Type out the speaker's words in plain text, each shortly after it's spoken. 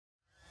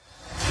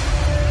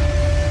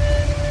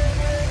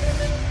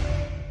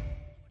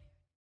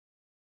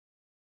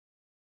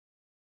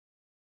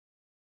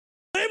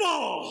them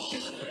all.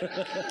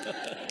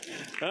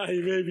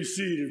 You may be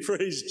seated.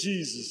 Praise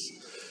Jesus.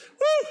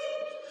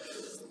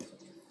 Woo!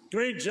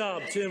 Great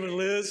job, Tim and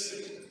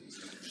Liz.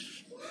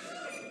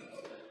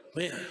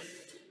 Man,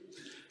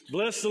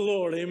 bless the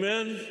Lord.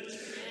 Amen.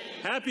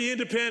 Happy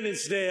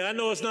Independence Day. I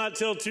know it's not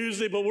till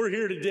Tuesday, but we're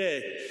here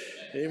today.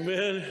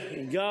 Amen.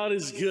 And God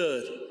is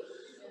good.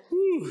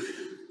 Woo.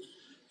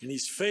 And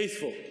he's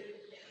faithful.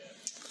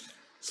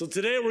 So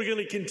today we're going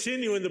to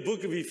continue in the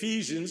book of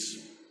Ephesians.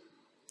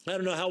 I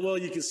don't know how well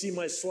you can see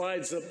my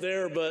slides up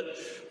there, but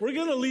we're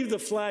going to leave the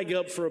flag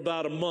up for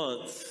about a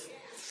month.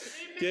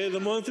 Okay,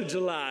 the month of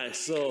July.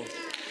 So,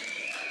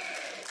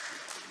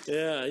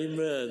 yeah,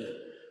 amen.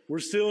 We're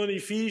still in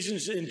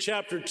Ephesians in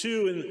chapter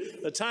 2,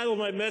 and the title of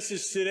my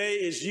message today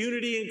is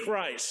Unity in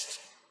Christ.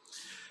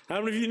 How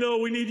many of you know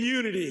we need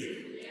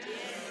unity?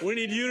 Yes. We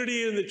need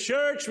unity in the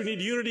church. We need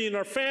unity in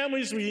our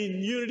families. We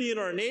need unity in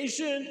our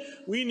nation.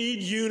 We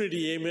need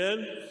unity,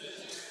 amen?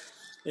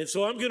 And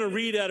so I'm going to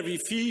read out of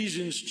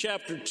Ephesians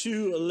chapter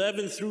 2,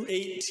 11 through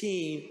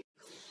 18.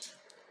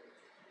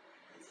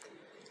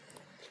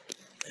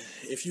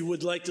 If you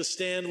would like to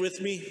stand with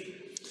me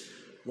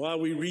while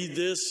we read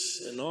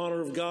this in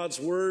honor of God's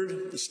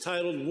word, it's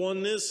titled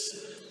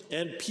Oneness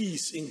and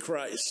Peace in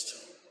Christ.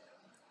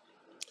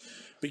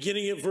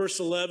 Beginning at verse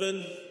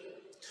 11,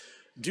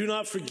 do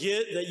not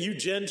forget that you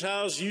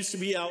Gentiles used to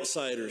be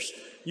outsiders.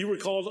 You were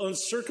called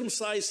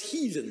uncircumcised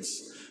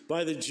heathens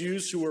by the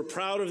Jews who were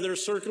proud of their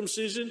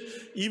circumcision,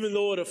 even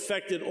though it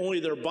affected only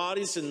their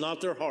bodies and not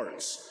their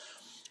hearts.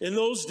 In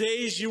those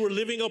days, you were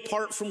living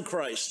apart from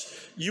Christ.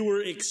 You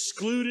were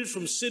excluded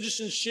from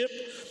citizenship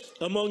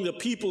among the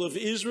people of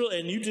Israel,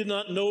 and you did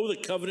not know the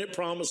covenant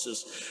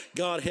promises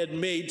God had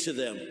made to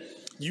them.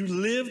 You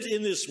lived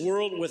in this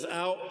world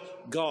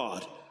without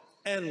God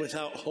and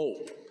without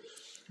hope.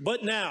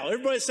 But now,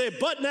 everybody say,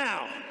 but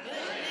now.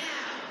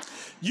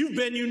 You've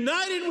been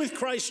united with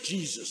Christ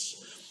Jesus.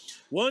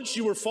 Once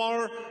you were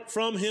far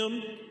from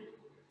him,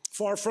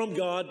 far from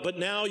God, but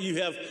now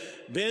you have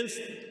been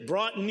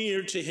brought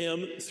near to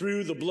him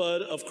through the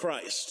blood of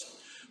Christ.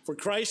 For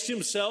Christ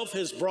himself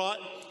has brought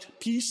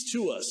peace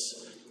to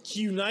us.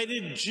 He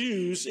united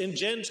Jews and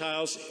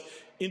Gentiles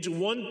into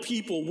one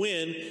people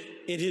when,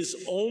 in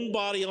his own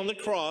body on the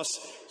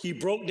cross, he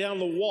broke down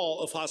the wall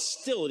of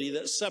hostility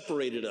that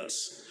separated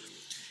us.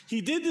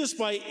 He did this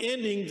by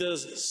ending the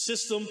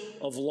system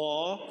of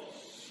law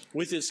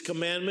with its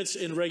commandments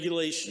and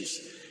regulations.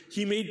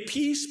 He made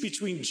peace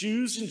between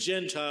Jews and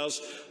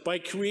Gentiles by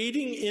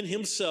creating in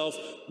himself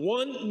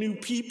one new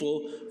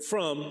people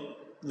from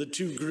the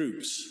two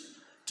groups.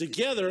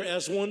 Together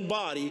as one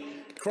body,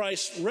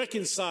 Christ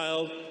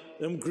reconciled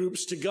them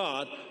groups to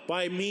God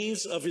by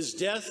means of his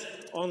death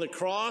on the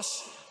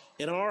cross,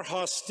 and our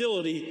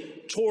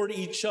hostility toward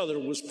each other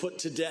was put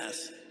to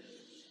death.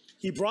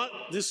 He brought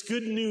this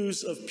good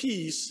news of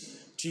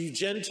peace to you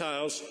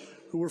Gentiles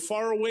who were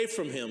far away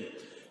from him,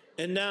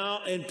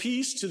 and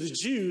peace to the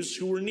Jews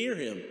who were near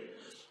him.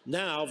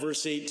 Now,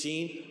 verse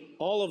 18,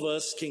 all of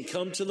us can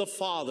come to the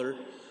Father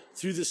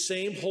through the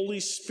same Holy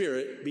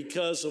Spirit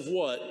because of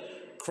what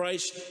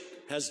Christ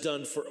has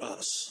done for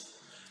us.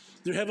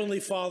 Dear Heavenly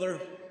Father,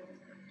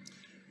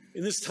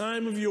 in this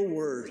time of your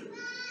word,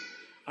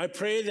 I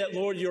pray that,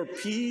 Lord, your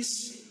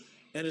peace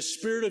and a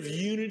spirit of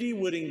unity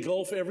would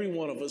engulf every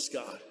one of us,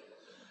 God.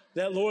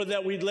 That, Lord,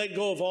 that we'd let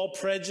go of all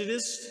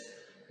prejudice,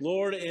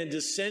 Lord, and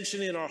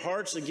dissension in our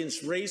hearts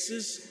against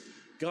races.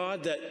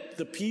 God, that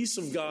the peace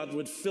of God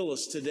would fill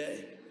us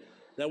today.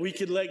 That we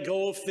could let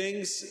go of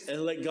things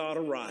and let God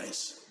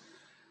arise.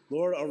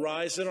 Lord,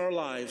 arise in our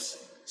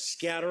lives,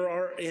 scatter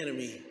our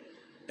enemy,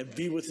 and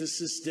be with us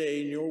this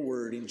day in your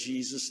word, in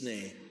Jesus'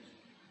 name.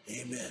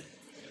 Amen.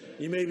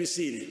 You may be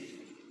seated.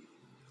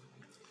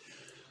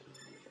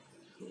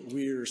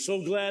 We're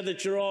so glad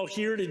that you're all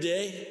here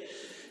today.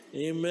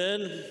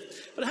 Amen.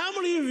 But how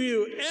many of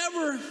you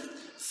ever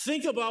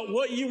think about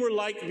what you were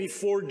like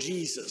before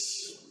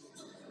Jesus?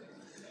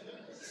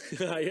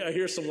 I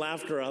hear some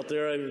laughter out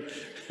there. I mean,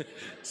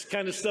 it's the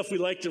kind of stuff we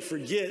like to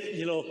forget,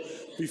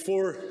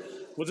 before,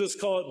 we'll just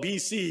call it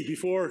BC,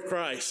 before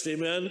Christ.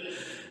 Amen.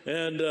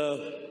 And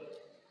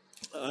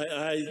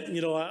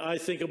I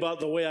think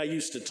about the way I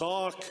used to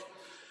talk,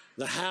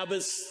 the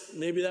habits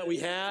maybe that we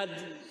had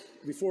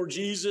before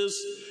Jesus,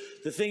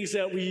 the things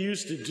that we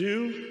used to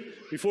do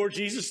before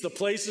Jesus, the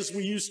places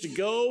we used to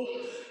go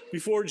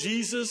before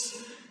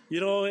Jesus,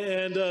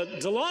 and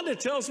Delonda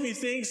tells me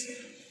things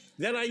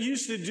that I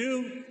used to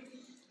do,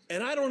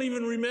 and I don't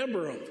even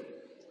remember them.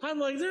 I'm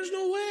like, there's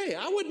no way.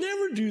 I would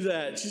never do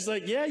that. She's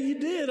like, yeah, you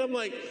did. I'm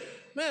like,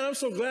 man, I'm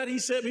so glad he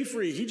set me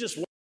free. He just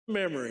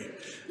memory.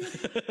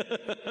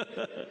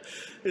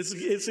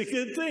 It's a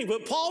good thing.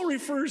 But Paul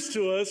refers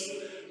to us,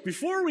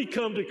 before we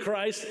come to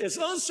Christ, as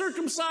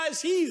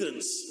uncircumcised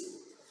heathens,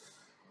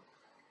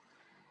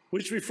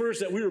 which refers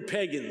that we were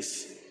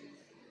pagans.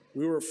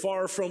 We were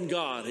far from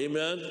God.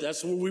 Amen.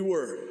 That's what we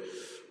were.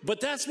 But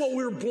that's what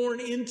we were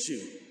born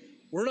into.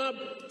 We're not,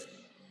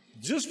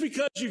 just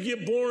because you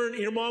get born,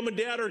 your mom and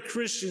dad are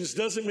Christians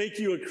doesn't make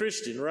you a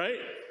Christian, right?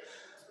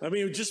 I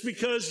mean, just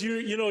because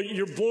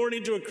you're born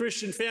into a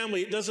Christian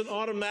family, it doesn't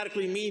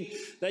automatically mean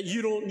that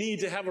you don't need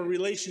to have a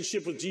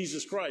relationship with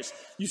Jesus Christ.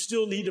 You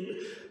still need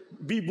to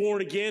be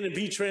born again and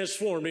be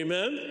transformed.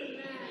 Amen?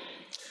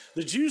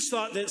 The Jews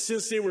thought that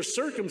since they were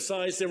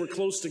circumcised, they were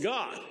close to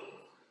God.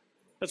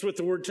 That's what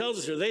the word tells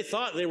us here. They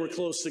thought they were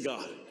close to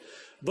God.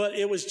 But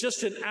it was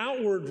just an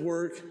outward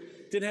work,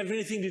 didn't have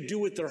anything to do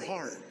with their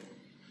heart.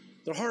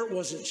 Their heart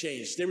wasn't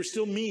changed. They were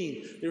still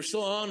mean. They were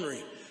still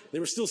ornery. They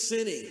were still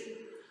sinning.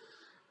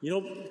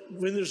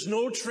 When there's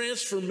no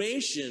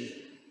transformation,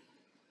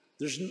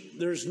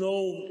 there's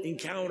no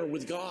encounter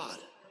with God.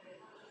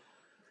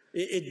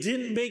 It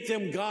didn't make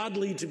them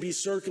godly to be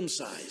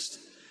circumcised.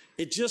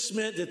 It just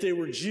meant that they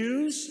were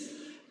Jews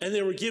and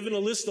they were given a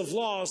list of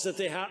laws that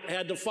they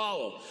had to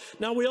follow.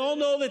 Now, we all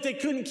know that they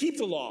couldn't keep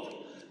the law.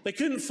 They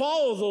couldn't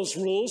follow those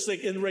rules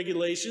and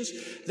regulations.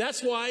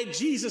 That's why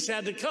Jesus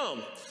had to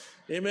come.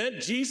 Amen.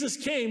 Jesus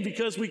came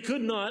because we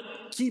could not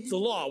keep the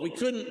law. We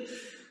could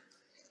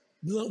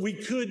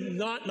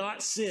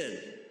not sin.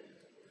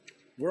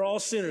 We're all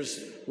sinners.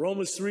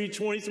 Romans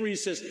 3:23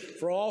 says,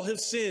 for all have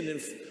sinned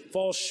and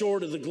fall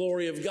short of the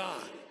glory of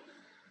God.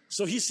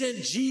 So he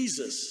sent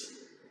Jesus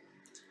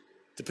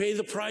to pay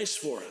the price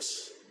for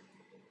us.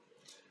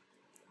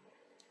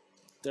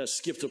 That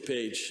skipped a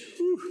page.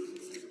 Whew.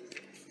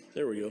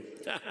 There we go.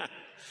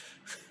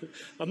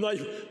 My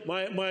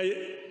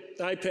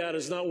iPad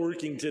is not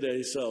working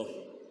today, so.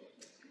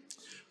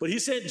 But he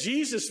sent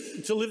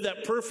Jesus to live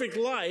that perfect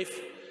life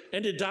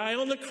and to die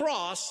on the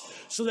cross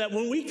so that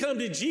when we come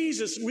to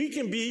Jesus, we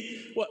can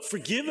be,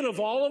 forgiven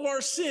of all of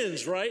our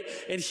sins, right?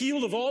 And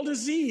healed of all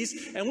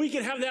disease, and we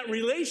can have that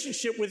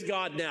relationship with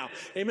God now.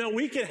 Amen.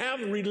 We can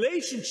have a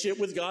relationship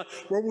with God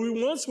where we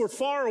once were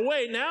far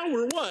away. Now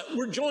we're what?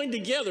 We're joined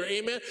together.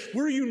 Amen.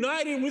 We're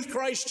united with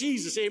Christ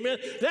Jesus. Amen.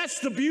 That's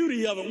the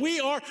beauty of it. We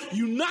are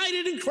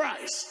united in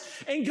Christ.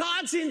 And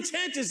God's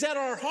intent is that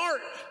our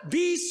heart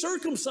be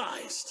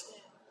circumcised.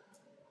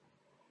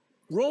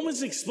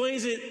 Romans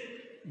explains it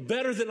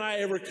better than I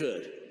ever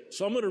could.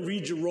 So I'm going to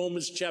read you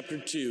Romans chapter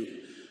 2,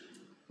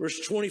 verse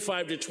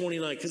 25 to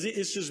 29, because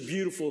it's just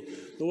beautiful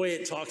the way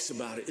it talks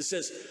about it. It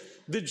says,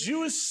 the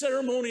Jewish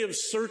ceremony of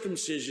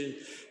circumcision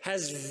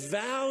has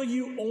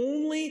value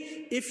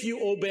only if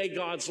you obey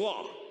God's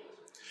law.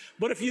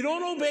 But if you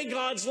don't obey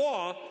God's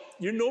law,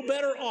 you're no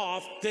better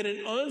off than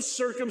an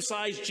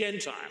uncircumcised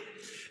Gentile.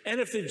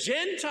 And if the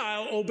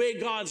Gentile obey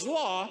God's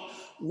law,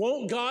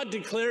 won't God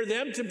declare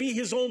them to be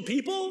his own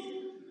people?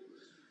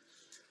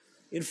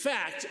 In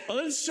fact,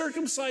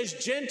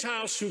 uncircumcised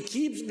Gentiles who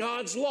keep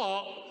God's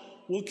law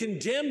will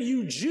condemn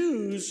you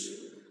Jews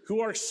who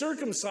are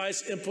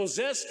circumcised and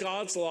possess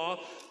God's law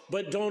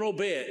but don't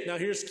obey it. Now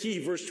here's key,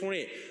 verse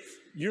 28.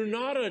 You're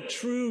not a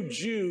true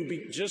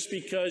Jew just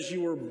because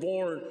you were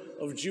born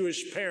of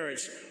Jewish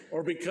parents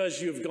or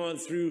because you have gone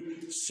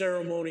through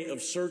ceremony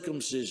of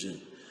circumcision.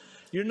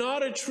 You're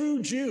not a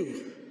true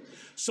Jew.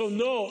 So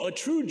no, a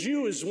true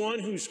Jew is one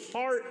whose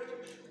heart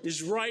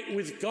is right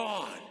with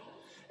God.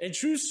 And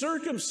true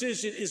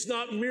circumcision is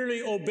not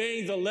merely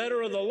obeying the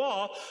letter of the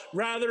law.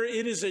 Rather,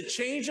 it is a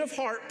change of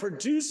heart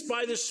produced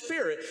by the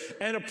Spirit.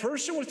 And a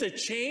person with a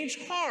changed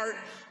heart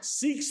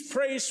seeks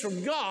praise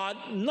from God,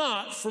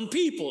 not from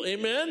people.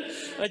 Amen?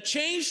 A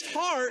changed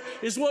heart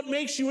is what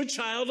makes you a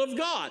child of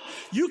God.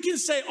 You can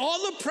say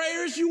all the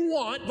prayers you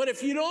want, but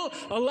if you don't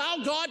allow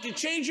God to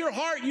change your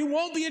heart, you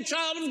won't be a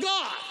child of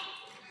God.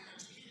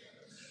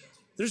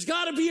 There's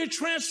got to be a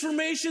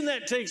transformation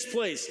that takes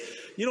place.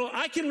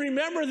 I can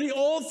remember the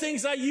old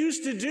things I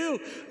used to do,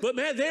 but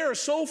man, they are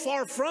so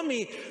far from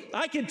me.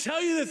 I can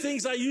tell you the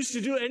things I used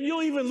to do, and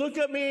you'll even look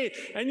at me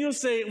and you'll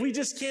say, we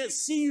just can't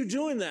see you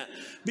doing that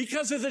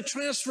because of the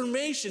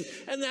transformation,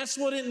 and that's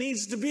what it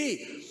needs to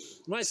be.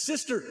 My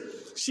sister,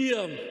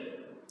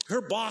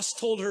 her boss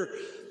told her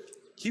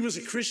he was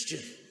a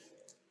Christian,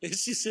 and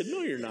she said,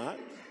 no, you're not.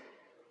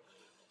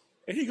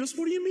 And he goes,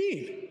 what do you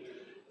mean?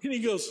 And he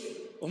goes,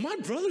 well, my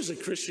brother's a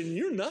Christian.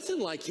 You're nothing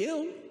like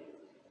him.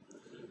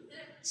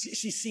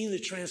 She's seen the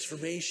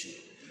transformation.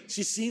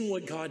 She's seen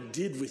what God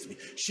did with me.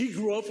 She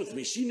grew up with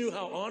me. She knew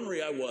how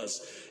ornery I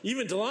was.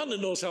 Even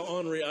Delonda knows how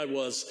ornery I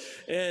was.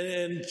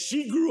 And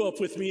she grew up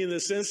with me in the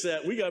sense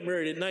that we got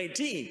married at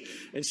 19.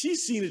 And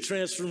she's seen a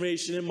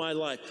transformation in my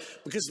life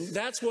because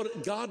that's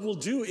what God will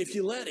do if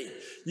you let him.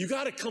 You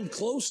got to come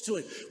close to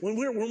him. When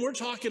we're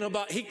talking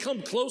about, hey,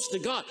 come close to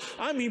God,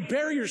 I mean,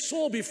 bare your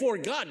soul before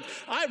God.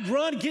 I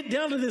run, get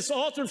down to this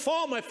altar,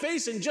 fall on my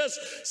face and just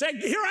say,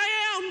 here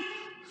I am.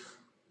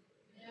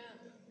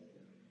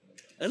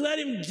 And let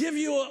him give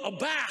you a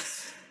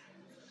bath.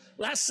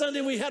 Last Sunday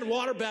we had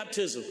water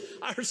baptism.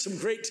 I heard some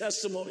great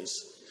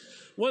testimonies.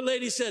 One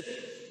lady said,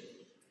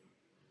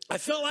 I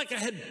felt like I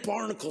had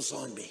barnacles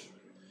on me.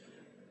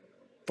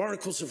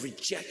 Barnacles of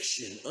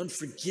rejection,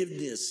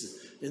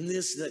 unforgiveness, and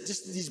this, and that,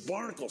 just these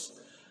barnacles.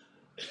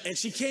 And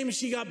she came and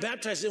she got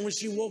baptized. And when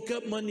she woke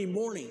up Monday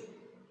morning,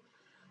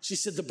 she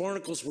said the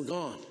barnacles were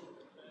gone.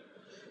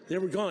 They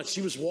were gone.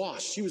 She was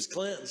washed. She was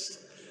cleansed.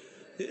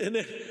 And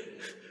then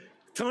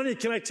Tanya,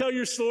 can I tell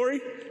your story?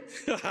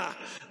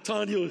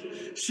 Tanya,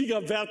 she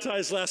got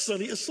baptized last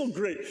Sunday. It's so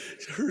great.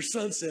 Her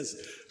son said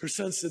this. Her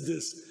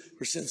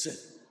son said,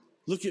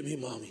 look at me,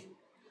 Mommy.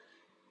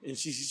 And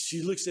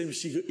she looks at him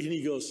and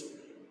he goes,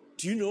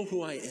 do you know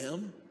who I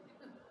am?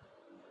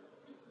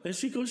 And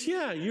she goes,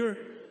 yeah,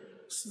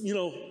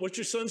 what's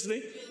your son's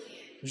name?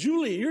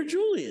 Julian, you're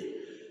Julian.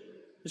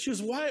 And she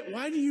goes,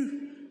 why do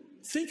you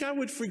think I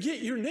would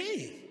forget your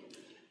name?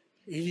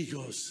 And he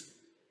goes,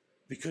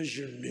 because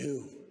you're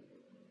new.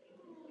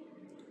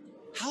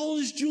 How old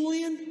is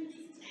Julian?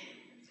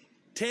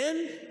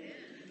 10?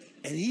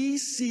 And he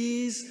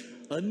sees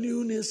a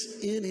newness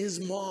in his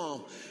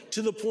mom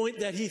to the point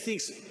that he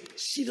thinks,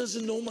 she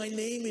doesn't know my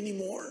name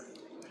anymore.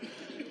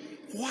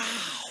 Wow.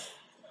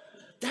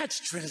 That's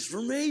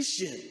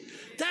transformation.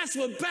 That's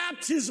what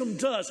baptism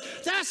does.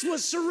 That's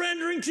what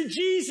surrendering to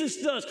Jesus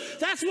does.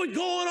 That's what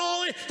going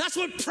all in. That's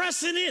what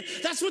pressing in.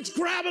 That's what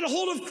grabbing a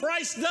hold of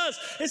Christ does.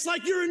 It's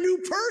like you're a new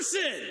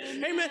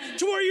person. Amen.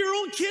 To where your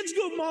own kids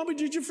go, Mommy,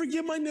 did you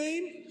forget my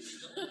name?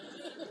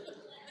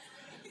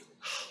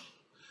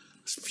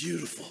 It's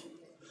beautiful.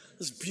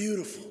 It's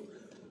beautiful.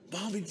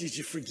 Mommy, did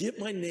you forget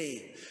my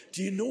name?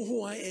 Do you know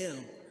who I am?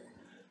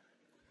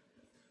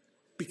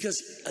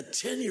 Because a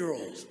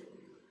 10-year-old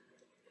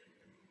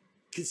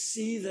could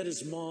see that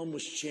his mom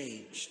was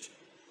changed.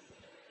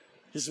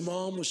 His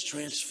mom was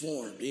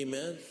transformed,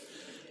 amen?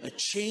 A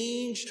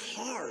changed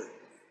heart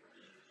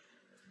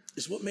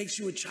is what makes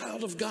you a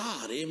child of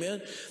God,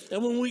 amen?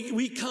 And when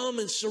we come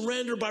and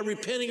surrender by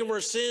repenting of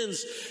our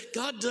sins,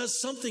 God does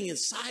something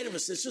inside of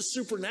us that's just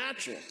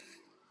supernatural.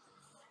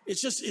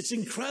 It's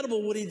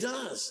incredible what he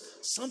does.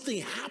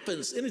 Something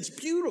happens, and it's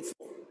beautiful.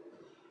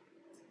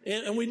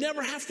 And we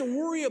never have to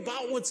worry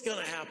about what's going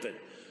to happen.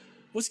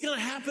 What's going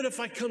to happen if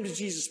I come to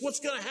Jesus?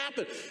 What's going to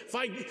happen if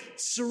I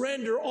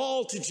surrender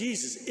all to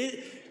Jesus?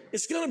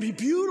 It's going to be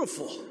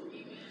beautiful.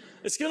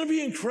 It's going to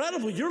be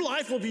incredible. Your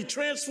life will be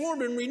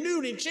transformed and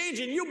renewed and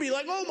changed, and you'll be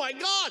like, oh my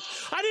gosh,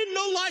 I didn't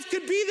know life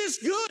could be this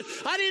good.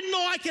 I didn't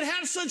know I could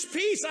have such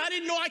peace. I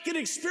didn't know I could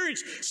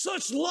experience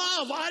such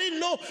love. I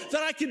didn't know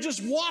that I could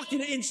just walk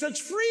in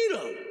such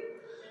freedom.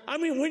 I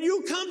mean, when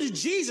you come to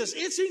Jesus,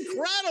 it's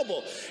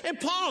incredible. And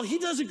Paul, he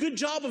does a good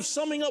job of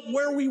summing up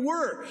where we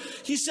were.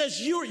 He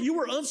says, you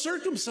were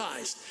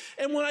uncircumcised.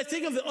 And when I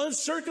think of the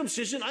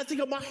uncircumcision, I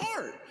think of my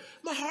heart.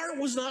 My heart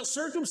was not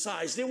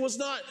circumcised. It was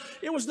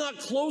not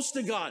close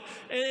to God.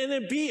 And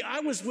then B,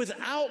 I was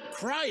without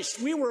Christ.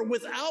 We were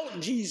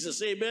without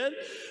Jesus, amen?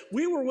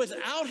 We were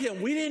without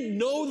him. We didn't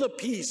know the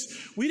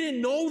peace. We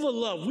didn't know the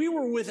love. We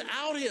were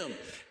without him.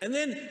 And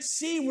then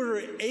C, we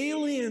were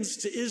aliens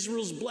to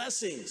Israel's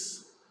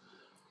blessings.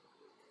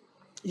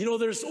 You know,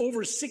 there's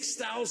over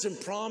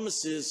 6,000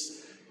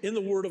 promises in the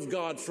Word of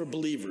God for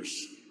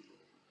believers.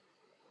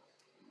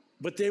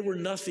 But they were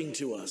nothing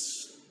to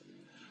us.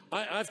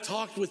 I've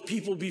talked with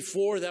people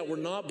before that were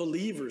not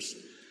believers,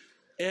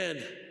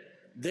 and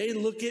they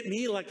look at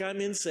me like I'm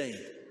insane.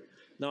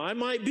 Now, I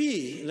might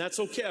be, and that's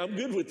okay. I'm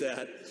good with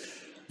that.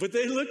 But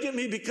they look at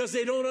me because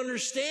they don't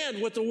understand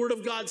what the Word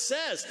of God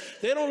says.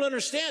 They don't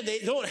understand. They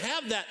don't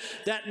have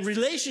that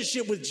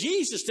relationship with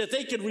Jesus that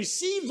they can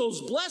receive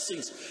those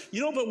blessings. You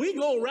know, but we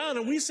go around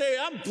and we say,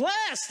 I'm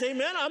blessed,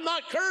 amen. I'm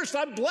not cursed.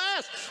 I'm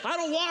blessed. I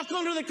don't walk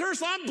under the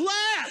curse. I'm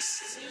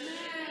blessed.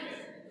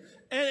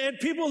 And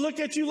people look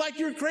at you like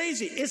you're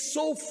crazy. It's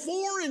so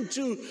foreign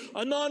to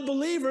a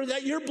non-believer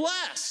that you're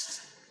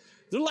blessed.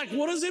 They're like,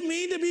 what does it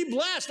mean to be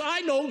blessed?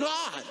 I know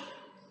God.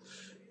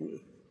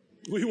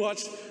 We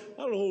watched,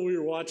 I don't know what we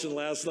were watching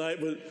last night,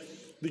 but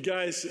the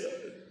guys,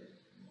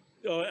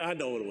 I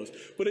know what it was.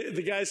 But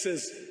the guy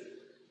says,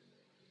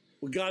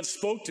 well, God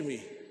spoke to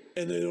me.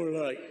 And they were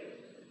like,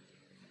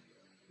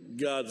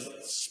 God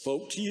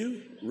spoke to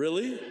you?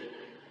 Really?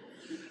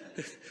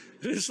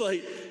 It's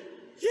like,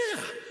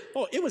 yeah.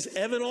 Oh, it was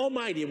Evan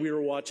Almighty we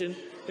were watching,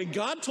 and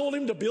God told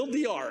him to build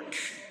the ark.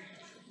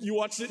 You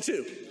watched it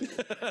too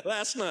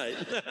last night.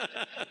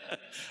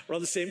 We're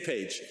on the same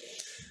page.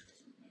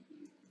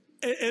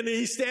 And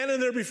he's standing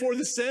there before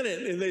the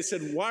Senate, and they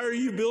said, why are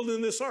you building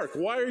this ark?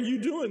 Why are you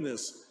doing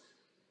this?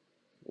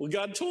 Well,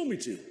 God told me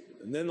to.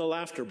 And then the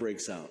laughter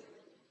breaks out.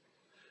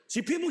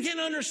 See, people can't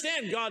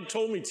understand God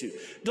told me to.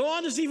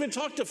 Delonda's even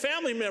talked to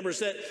family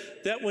members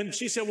that when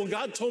she said, well,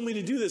 God told me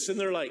to do this, and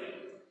they're like,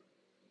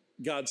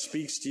 God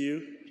speaks to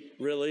you?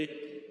 Really?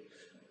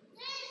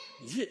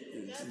 Yeah.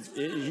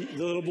 The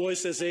little boy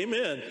says,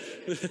 amen.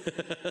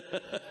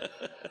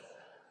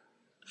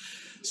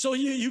 So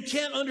you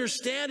can't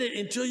understand it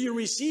until you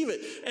receive it.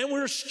 And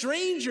we're a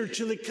stranger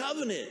to the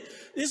covenant.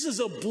 This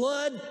is a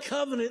blood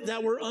covenant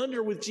that we're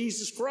under with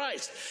Jesus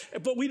Christ.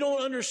 But we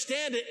don't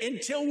understand it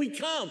until we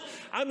come.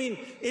 I mean,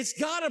 it's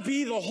got to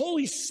be the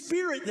Holy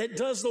Spirit that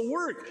does the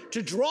work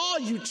to draw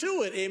you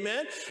to it.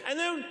 Amen. And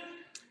then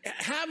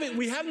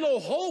we have no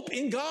hope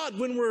in God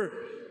when we're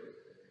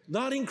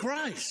not in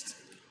Christ.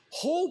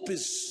 Hope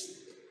is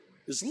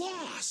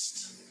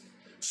lost.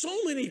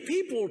 So many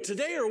people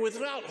today are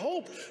without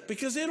hope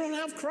because they don't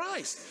have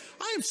Christ.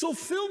 I am so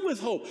filled with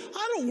hope.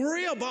 I don't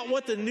worry about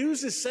what the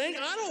news is saying.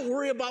 I don't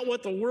worry about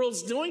what the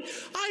world's doing.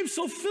 I am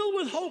so filled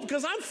with hope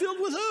because I'm filled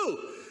with who?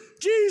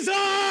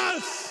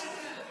 Jesus!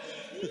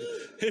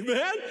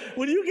 Amen?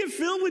 When you get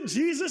filled with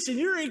Jesus and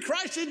you're in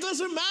Christ, it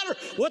doesn't matter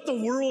what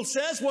the world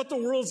says, what the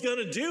world's going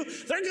to do.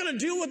 They're going to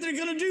do what they're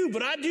going to do.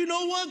 But I do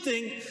know one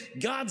thing.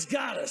 God's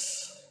got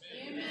us.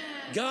 Amen.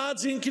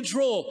 God's in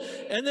control.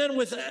 And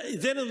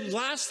then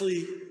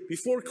lastly,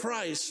 before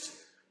Christ,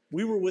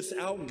 we were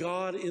without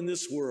God in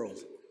this world.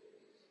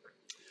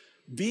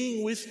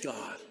 Being with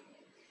God,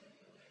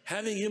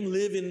 having him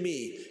live in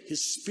me,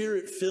 his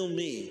spirit fill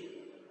me,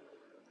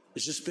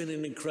 it's just been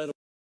an incredible.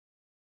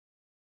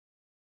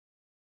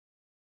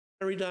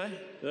 Die?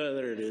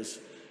 There it is.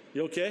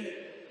 You okay?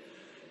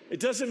 It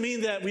doesn't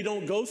mean that we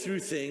don't go through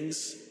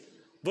things,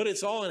 but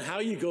it's all in how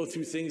you go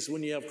through things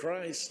when you have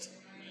Christ.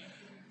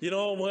 You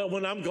know,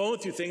 when I'm going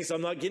through things,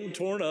 I'm not getting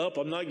torn up.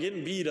 I'm not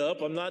getting beat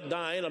up. I'm not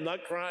dying. I'm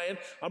not crying.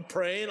 I'm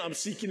praying. I'm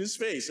seeking his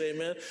face.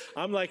 Amen.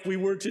 I'm like we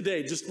were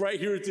today, just right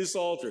here at this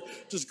altar,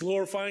 just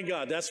glorifying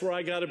God. That's where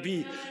I got to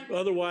be.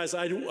 Otherwise,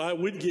 I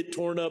would get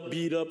torn up,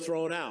 beat up,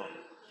 thrown out.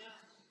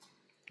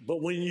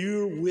 But when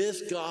you're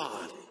with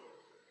God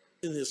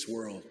in this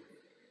world,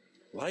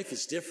 life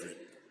is different.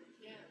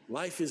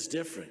 Life is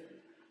different.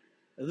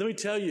 And let me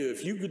tell you,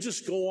 if you could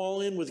just go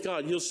all in with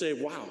God, you'll say,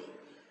 wow,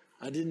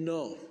 I didn't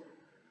know.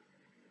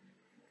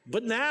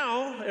 But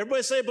now,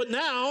 everybody say, but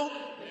now,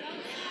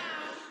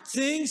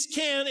 things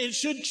can and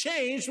should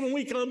change when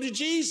we come to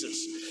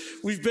Jesus.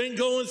 We've been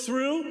going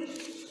through,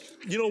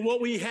 what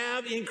we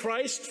have in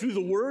Christ through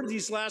the Word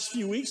these last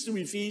few weeks through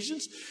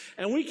Ephesians,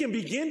 and we can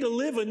begin to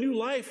live a new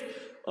life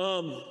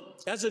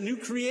as a new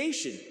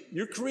creation.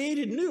 You're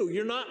created new.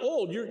 You're not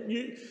old.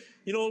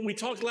 We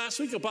talked last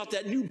week about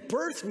that new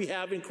birth we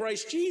have in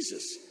Christ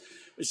Jesus.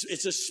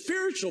 It's a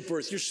spiritual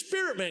birth. Your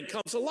spirit man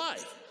comes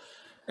alive.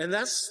 And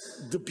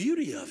that's the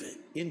beauty of it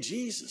in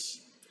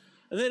Jesus.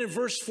 And then in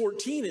verse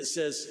 14 it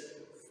says,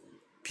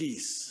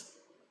 peace.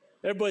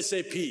 Everybody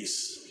say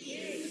peace.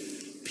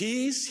 Peace,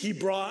 peace he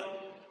brought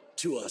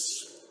to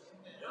us.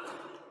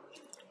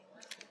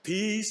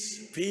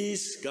 Peace,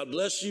 peace. God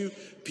bless you.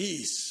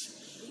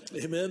 Peace.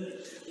 Amen.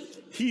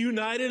 He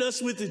united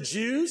us with the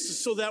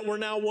Jews so that we're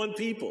now one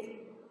people.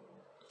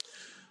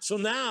 So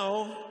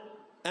now,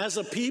 as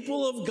a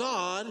people of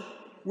God,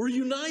 we're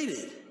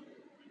united.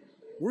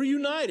 We're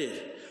united.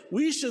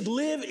 We should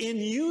live in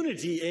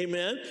unity,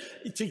 amen,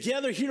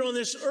 together here on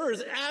this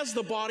earth as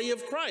the body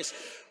of Christ.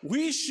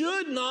 We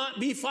should not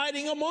be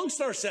fighting amongst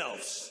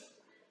ourselves.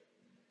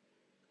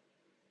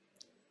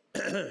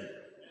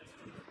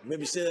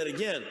 Maybe say that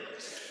again.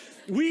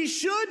 We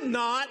should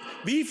not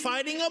be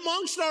fighting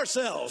amongst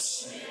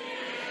ourselves.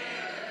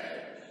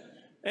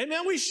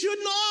 Amen. We should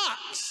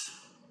not.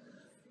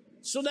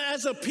 So that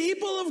as a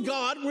people of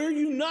God, we're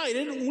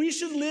united, and we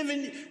should live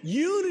in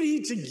unity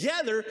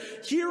together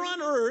here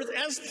on earth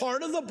as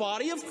part of the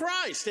body of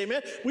Christ.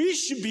 Amen. We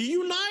should be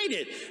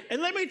united.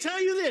 And let me tell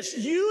you this,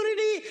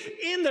 unity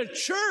in the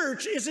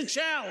church is a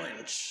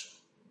challenge.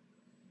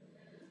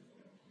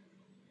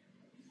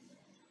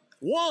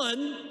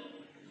 One,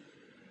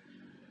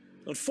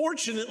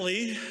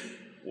 unfortunately,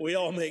 we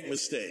all make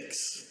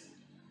mistakes.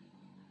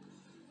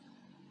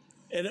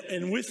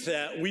 And with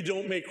that, we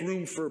don't make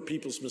room for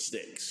people's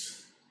mistakes.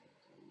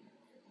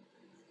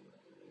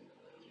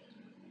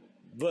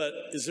 But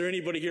is there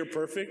anybody here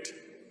perfect?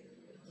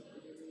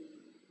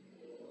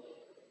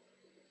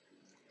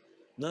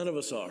 None of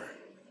us are.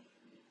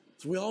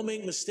 So we all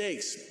make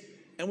mistakes,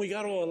 and we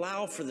got to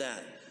allow for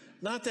that.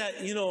 Not that,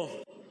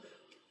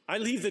 I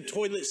leave the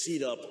toilet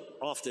seat up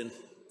often.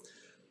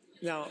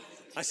 Now,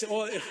 I say,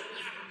 well,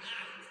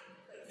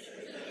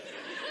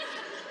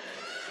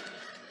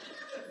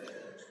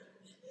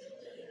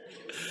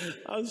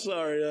 I'm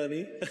sorry,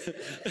 honey.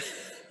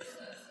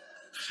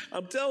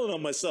 I'm telling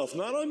on myself,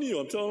 not on you.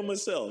 I'm telling on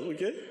myself,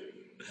 okay?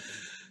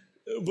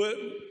 But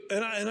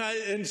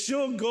and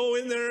she'll go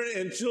in there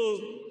and she'll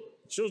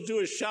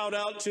do a shout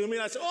out to me.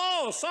 I say,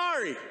 "Oh,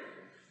 sorry."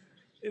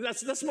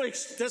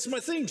 That's my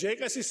thing,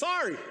 Jake. I say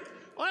sorry.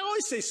 I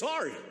always say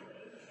sorry.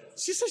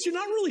 She says you're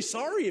not really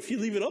sorry if you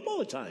leave it up all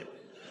the time.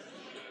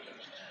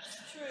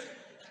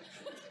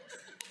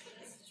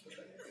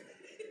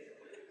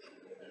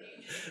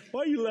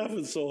 Why are you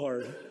laughing so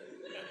hard?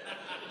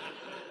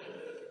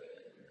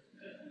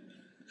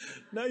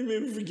 Now you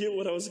made me forget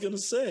what I was going to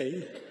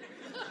say.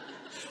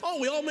 Oh,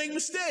 we all make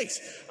mistakes.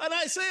 And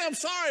I say I'm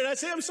sorry, and I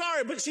say I'm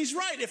sorry, but she's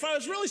right. If I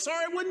was really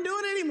sorry, I wouldn't do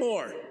it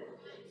anymore.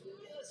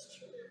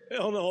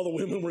 All the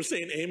women were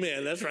saying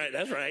amen. That's right,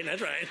 that's right,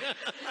 that's right.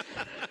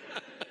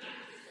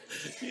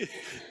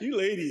 You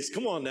ladies,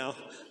 come on now.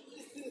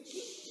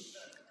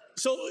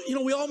 So,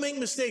 we all make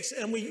mistakes,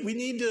 and we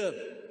need to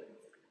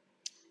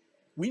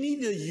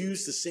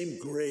use the same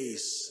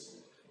grace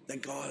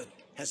that God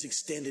has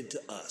extended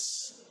to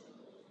us.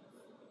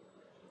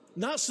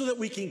 Not so that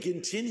we can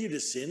continue to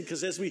sin,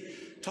 because as we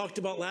talked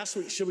about last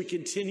week, should we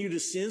continue to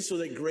sin so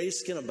that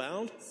grace can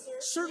abound?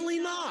 Certainly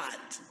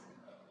not.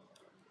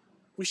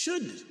 We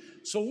shouldn't.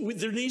 So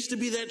there needs to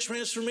be that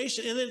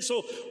transformation. And then,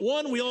 so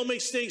one, we all make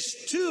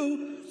mistakes.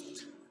 Two,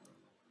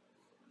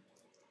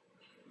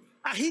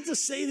 I hate to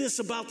say this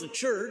about the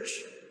church,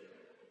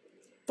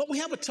 but we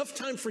have a tough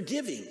time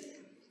forgiving.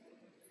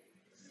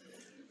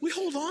 We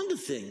hold on to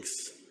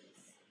things,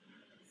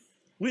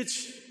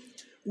 which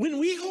when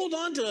we hold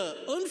on to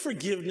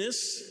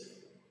unforgiveness,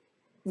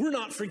 we're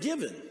not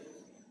forgiven.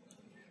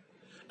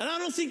 And I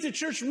don't think the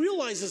church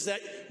realizes that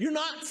you're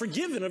not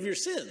forgiven of your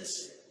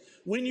sins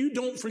when you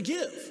don't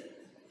forgive.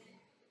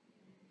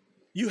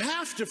 You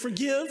have to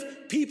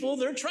forgive people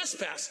their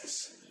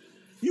trespasses.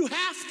 You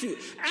have to.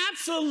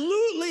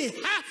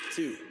 Absolutely have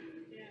to.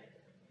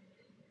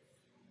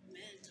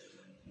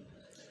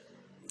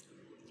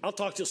 I'll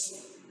talk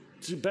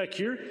to back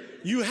here.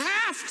 You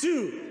have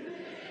to.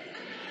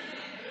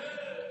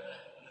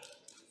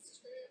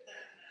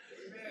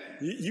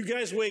 You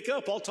guys wake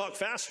up, I'll talk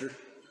faster.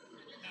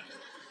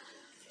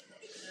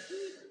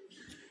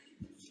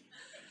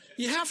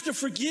 You have to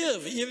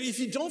forgive. If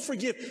you don't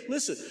forgive,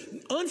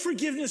 listen,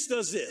 unforgiveness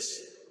does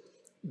this.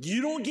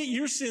 You don't get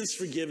your sins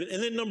forgiven.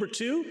 And then number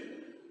two,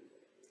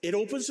 it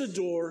opens the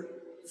door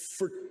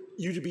for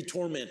you to be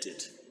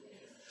tormented.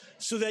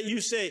 So that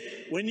you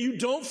say, when you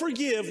don't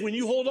forgive, when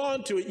you hold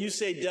on to it, you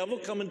say, devil,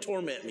 come and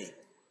torment me.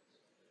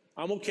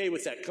 I'm okay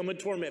with that. Come and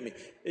torment me.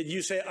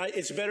 You say,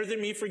 it's better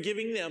than me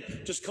forgiving them.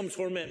 Just come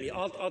torment me.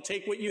 I'll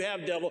take what you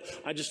have, devil.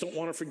 I just don't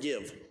want to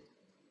forgive.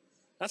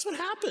 That's what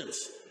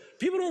happens.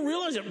 People don't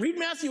realize it. Read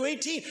Matthew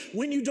 18.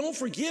 When you don't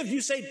forgive,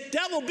 you say,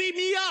 devil, beat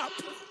me up.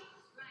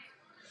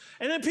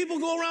 And then people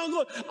go around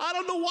going, I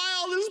don't know why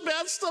all this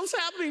bad stuff's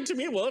happening to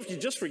me. Well, if you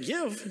just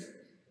forgive.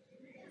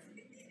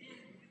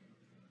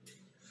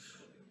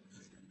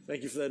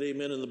 Thank you for that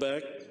amen in the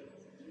back.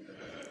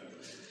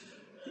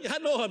 I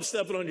know I'm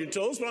stepping on your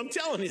toes, but I'm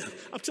telling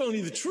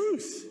you the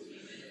truth.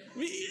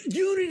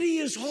 Unity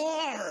is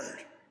hard.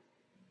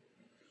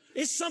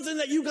 It's something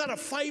that you got to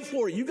fight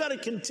for. You got to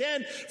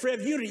contend for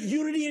have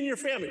unity in your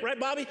family, right,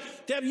 Bobby?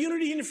 To have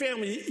unity in your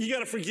family, you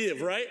got to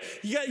forgive, right?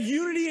 You got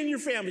unity in your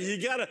family.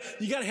 You got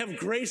to have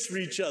grace for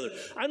each other.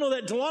 I know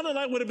that Delana and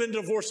I would have been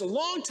divorced a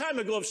long time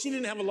ago if she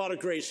didn't have a lot of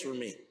grace for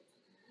me.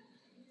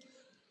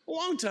 A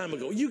long time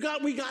ago. We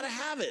got to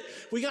have it.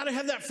 We got to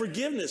have that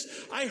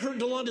forgiveness. I hurt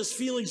Delonda's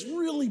feelings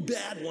really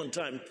bad one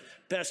time.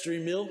 Pastor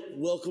Emil,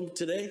 welcome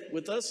today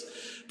with us.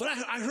 But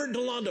I hurt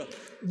Delonda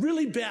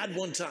really bad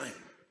one time.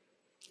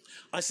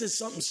 I said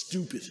something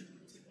stupid.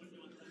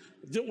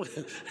 I'm going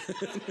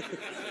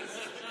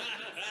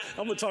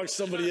to talk to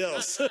somebody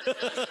else.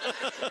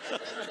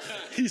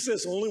 He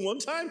says, only one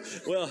time?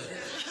 Well,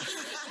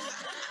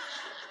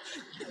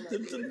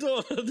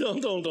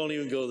 don't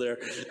even go there.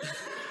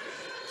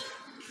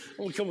 I'm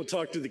going to come and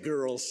talk to the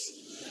girls.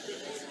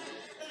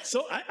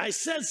 So I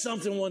said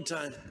something one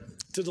time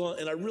to Delon,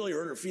 and I really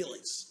hurt her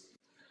feelings.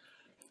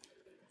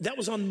 That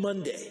was on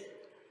Monday.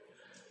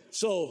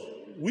 So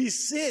we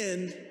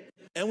sinned.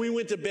 And we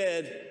went to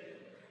bed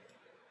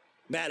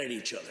mad at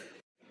each other.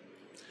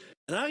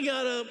 And I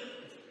got up,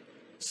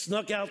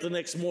 snuck out the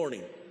next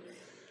morning.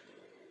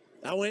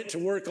 I went to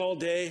work all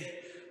day.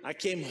 I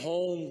came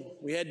home.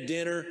 We had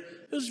dinner.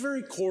 It was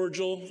very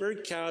cordial, very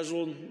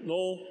casual.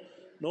 No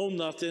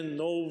nothing.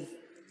 No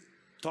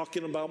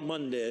talking about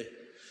Monday.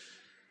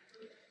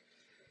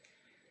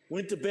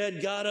 Went to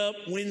bed, got up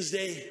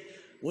Wednesday,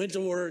 went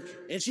to work,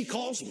 and she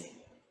calls me.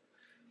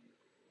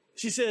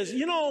 She says,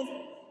 you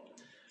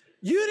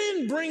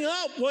didn't bring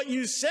up what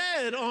you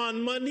said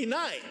on Monday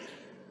night.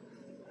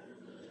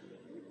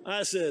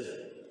 I said,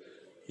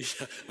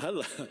 yeah,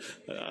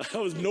 I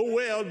was no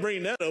way I would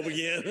bring that up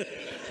again.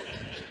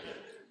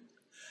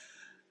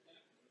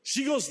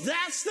 She goes,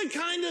 that's the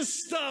kind of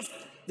stuff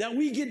that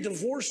we get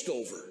divorced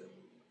over.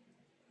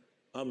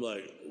 I'm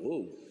like,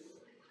 whoa,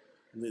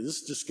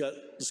 this just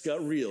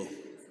got real.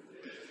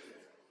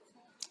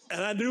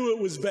 And I knew it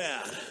was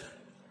bad.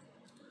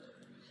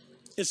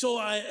 And so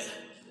I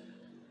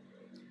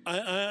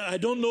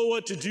don't know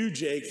what to do,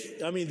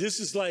 Jake. I mean, this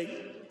is like,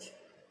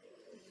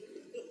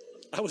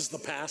 I was the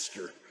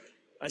pastor.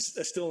 I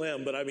still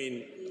am, but I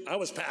mean, I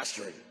was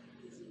pastoring.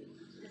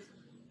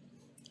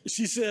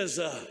 She says,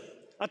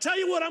 I'll tell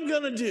you what I'm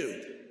going to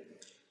do.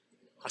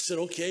 I said,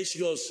 okay. She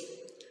goes,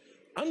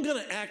 I'm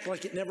going to act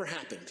like it never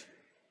happened.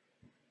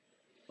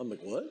 I'm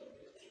like, what?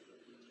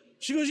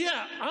 She goes,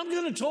 yeah, I'm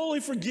going to totally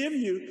forgive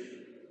you.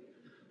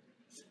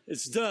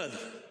 It's done.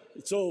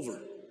 It's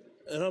over.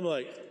 And I'm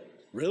like,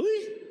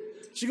 really?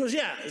 She goes,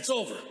 yeah, it's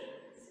over.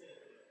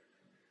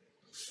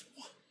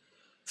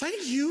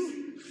 Thank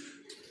you.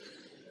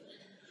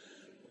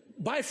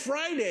 By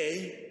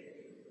Friday,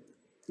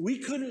 we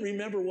couldn't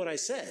remember what I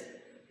said.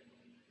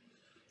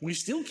 We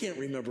still can't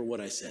remember what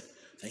I said.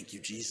 Thank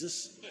you,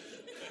 Jesus.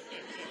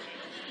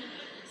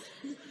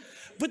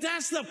 But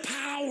that's the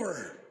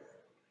power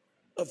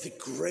of the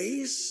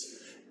grace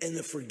and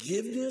the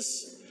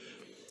forgiveness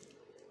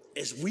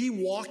as we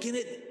walk in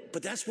it.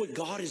 But that's what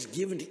God has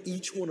given to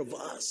each one of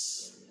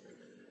us.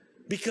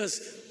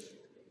 Because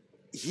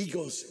he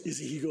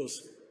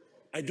goes,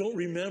 I don't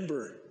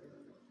remember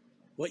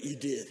what you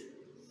did.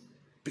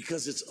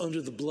 because it's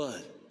under the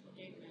blood.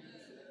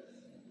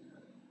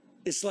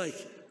 It's like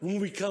when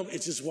we come,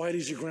 it's as white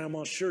as your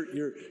grandma's shirt.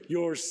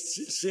 Your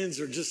sins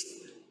are just,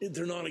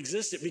 they're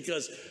non-existent,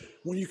 because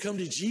when you come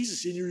to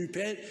Jesus and you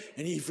repent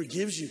and he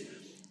forgives you,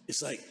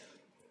 it's like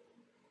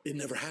it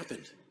never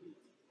happened.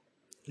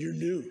 You're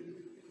new.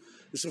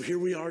 And so here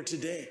we are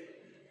today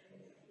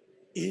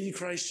in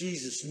Christ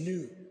Jesus,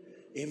 new.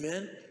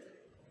 Amen.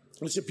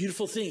 It's a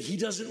beautiful thing. He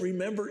doesn't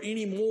remember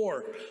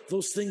anymore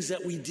those things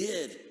that we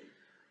did.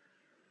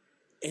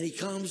 And he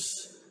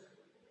comes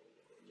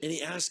and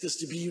he asks us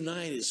to be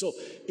united. So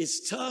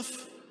it's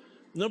tough.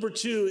 Number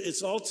two,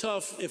 it's all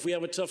tough if we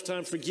have a tough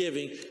time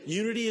forgiving.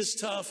 Unity is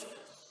tough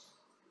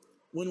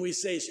when we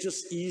say it's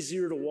just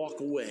easier to walk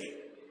away.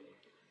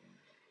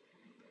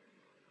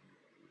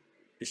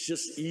 It's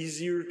just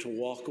easier to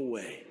walk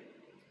away.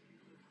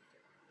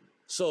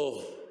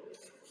 So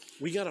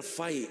we got to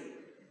fight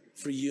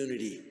for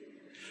unity.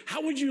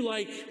 How would you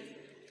like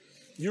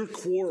your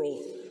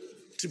quarrel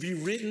to be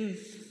written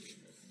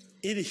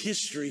in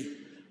history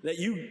that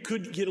you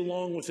could get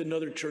along with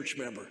another church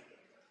member?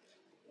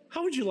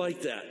 How would you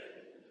like that?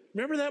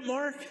 Remember that,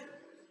 Mark?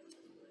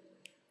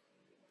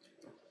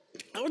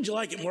 How would you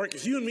like it, Mark,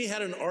 if you and me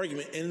had an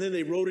argument and then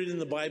they wrote it in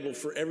the Bible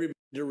for everybody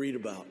to read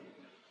about?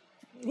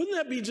 Wouldn't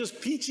that be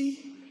just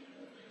peachy?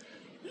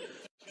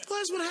 Well,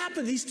 that's what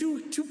happened. These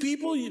two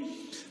people,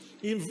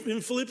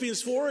 in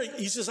Philippians 4,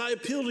 he says, I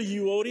appeal to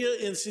you,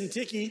 Euodia and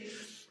Syntyche,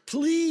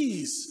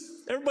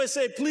 please, everybody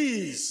say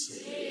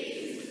please.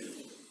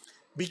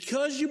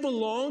 Because you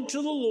belong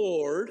to the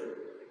Lord,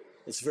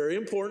 it's very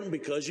important,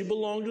 because you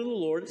belong to the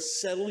Lord,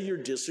 settle your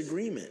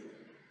disagreement.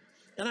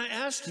 And I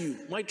ask you,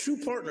 my true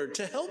partner,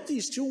 to help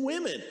these two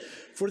women,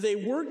 for they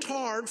worked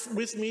hard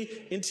with me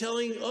in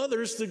telling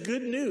others the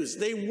good news.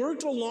 They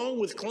worked along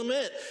with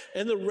Clement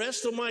and the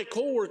rest of my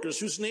co-workers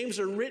whose names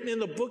are written in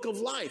the book of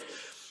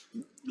life.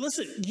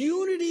 Listen,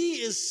 unity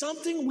is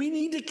something we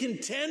need to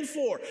contend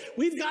for.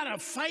 We've got to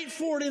fight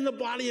for it in the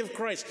body of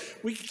Christ.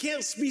 We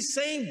can't be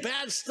saying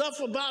bad stuff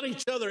about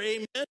each other,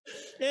 amen?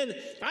 And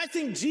I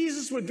think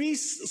Jesus would be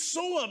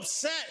so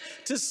upset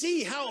to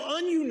see how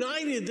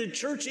ununited the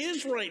church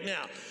is right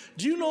now.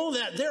 Do you know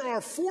that there are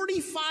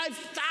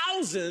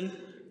 45,000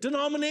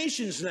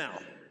 denominations now?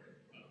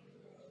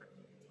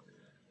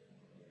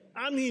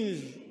 I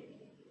mean,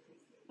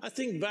 I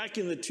think back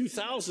in the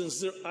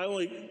 2000s, I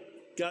only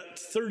got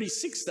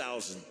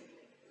 36,000.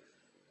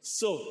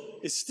 So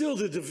it's still,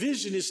 the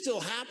division is still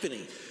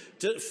happening.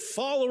 The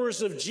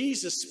followers of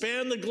Jesus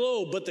span the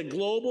globe, but the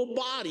global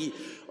body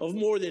of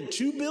more than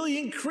 2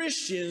 billion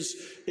Christians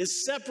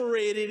is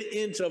separated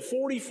into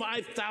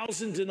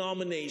 45,000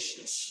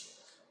 denominations.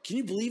 Can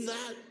you believe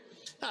that?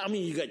 I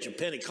mean, you got your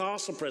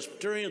Pentecostal,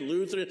 Presbyterian,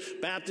 Lutheran,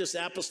 Baptist,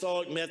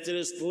 Apostolic,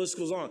 Methodist, the list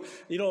goes on.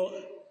 You know,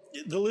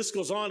 the list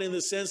goes on in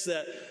the sense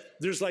that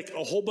there's like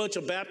a whole bunch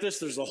of Baptists,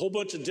 there's a whole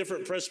bunch of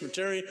different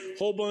Presbyterian,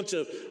 whole bunch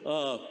of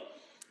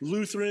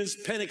Lutherans,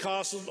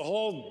 Pentecostals,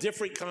 all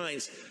different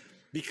kinds,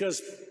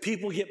 because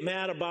people get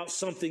mad about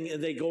something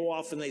and they go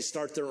off and they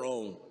start their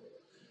own.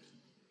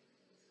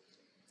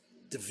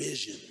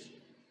 Division.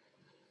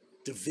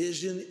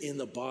 Division in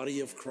the body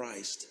of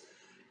Christ.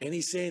 And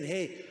he's saying,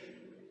 hey,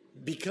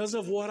 because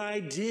of what I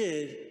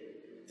did,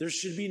 there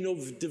should be no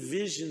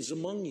divisions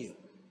among you.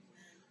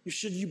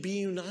 You be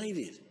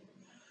united.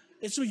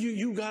 And so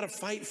you got to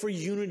fight for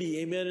unity,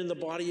 amen, in the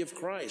body of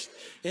Christ.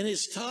 And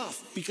it's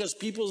tough because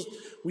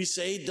we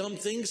say dumb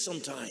things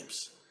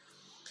sometimes.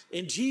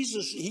 And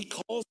Jesus, he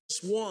calls us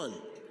one.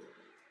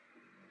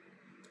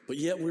 But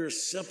yet we're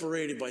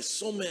separated by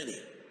so many.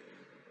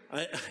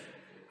 I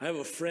have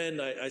a friend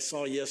I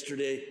saw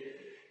yesterday,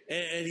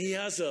 and he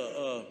has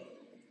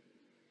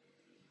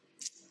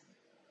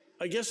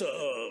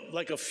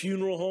like a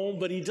funeral home,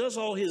 but he does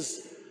all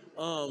his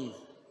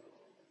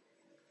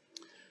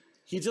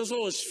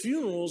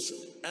funerals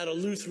at a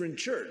Lutheran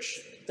church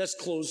that's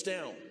closed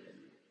down.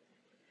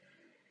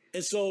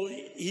 And so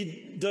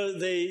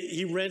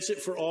he rents it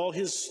for all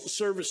his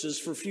services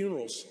for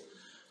funerals.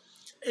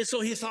 And so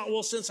he thought,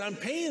 well, since I'm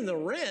paying the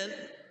rent,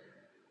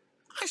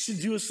 I should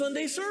do a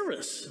Sunday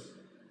service.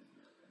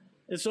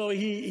 And so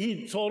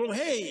he told him,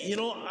 hey, you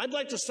know, I'd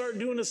like to start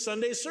doing a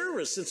Sunday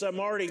service since I'm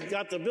already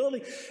got the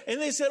building.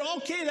 And they said,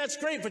 okay, that's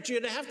great, but you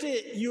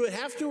would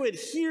have to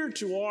adhere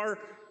to our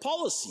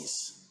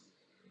policies.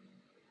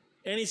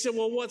 And he said,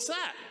 well, what's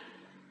that?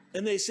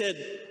 And they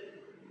said,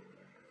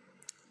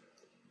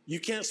 you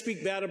can't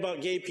speak bad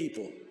about gay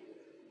people.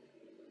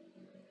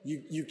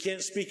 You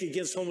can't speak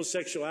against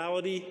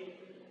homosexuality.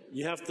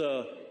 You have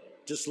to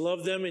just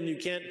love them, and you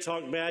can't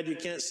talk bad. You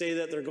can't say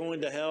that they're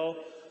going to hell.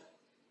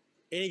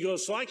 And he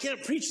goes, so I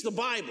can't preach the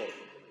Bible.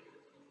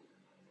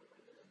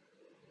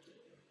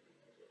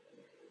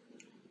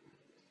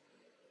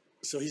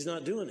 So he's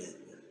not doing it.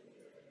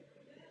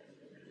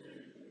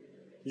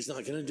 He's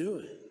not going to do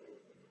it.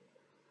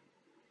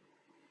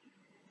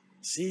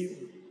 See,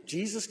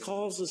 Jesus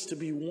calls us to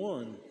be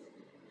one,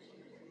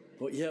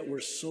 but yet we're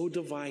so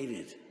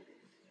divided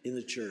in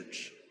the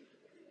church.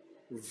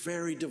 We're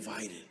very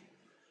divided.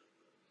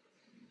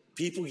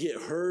 People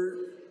get hurt.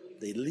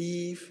 they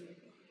leave.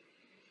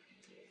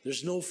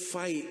 There's no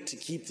fight to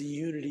keep the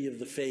unity of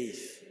the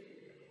faith.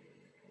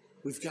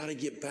 We've got to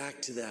get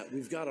back to that.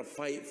 We've got to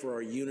fight for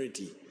our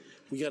unity.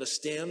 We got to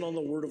stand on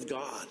the word of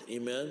God.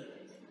 Amen.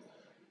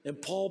 And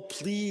Paul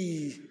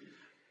pleads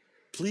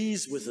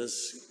with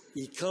us.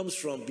 He comes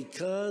from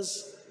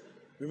because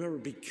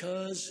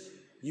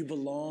you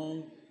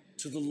belong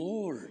to the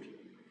Lord.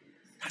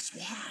 That's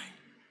why.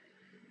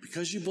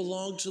 Because you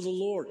belong to the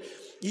Lord.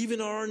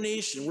 Even our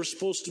nation, we're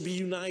supposed to be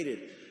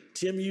united.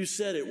 Tim, you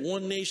said it.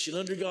 One nation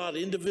under God,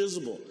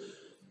 indivisible.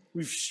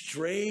 We've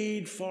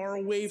strayed far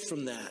away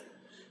from that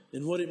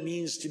and what it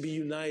means to be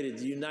united.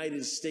 The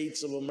United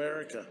States of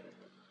America.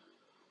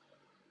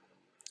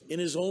 In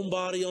his own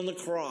body on the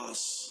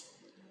cross,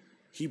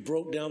 he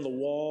broke down the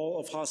wall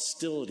of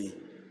hostility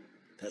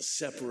that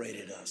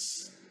separated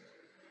us.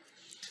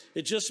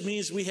 It just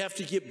means we have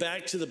to get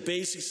back to the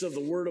basics of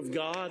the Word of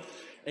God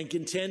and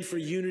contend for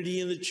unity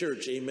in the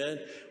church. Amen.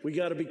 We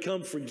got to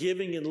become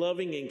forgiving and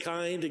loving and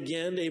kind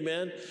again.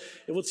 Amen.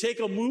 It will take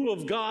a move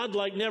of God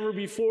like never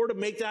before to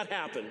make that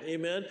happen.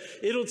 Amen.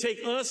 It'll take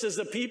us as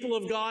the people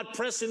of God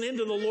pressing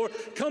into the Lord,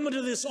 coming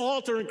to this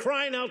altar and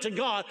crying out to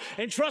God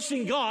and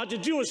trusting God to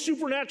do a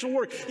supernatural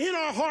work in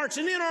our hearts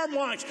and in our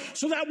minds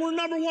so that we're,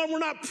 number one, we're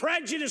not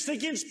prejudiced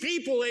against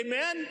people.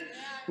 Amen.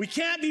 We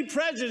can't be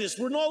prejudiced.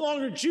 We're no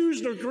longer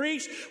Jews nor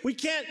Greeks. We're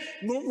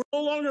no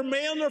longer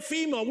male nor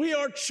female. We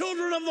are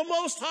children of the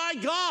Most High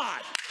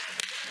God.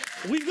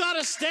 We've got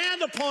to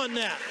stand upon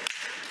that.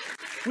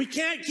 We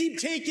can't keep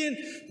taking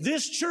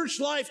this church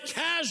life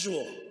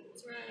casual.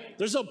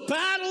 There's a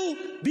battle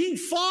being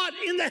fought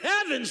in the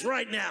heavens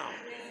right now.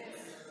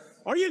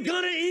 Are you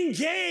going to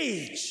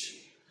engage?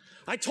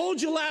 I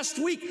told you last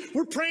week,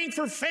 we're praying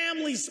for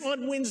families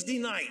on Wednesday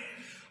night.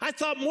 I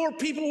thought more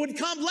people would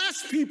come.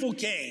 Less people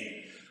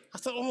came. I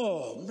thought,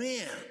 oh,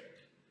 man.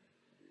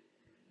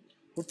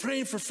 We're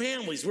praying for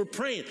families. We're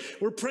praying.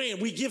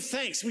 We give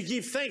thanks. We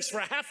gave thanks for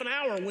a half an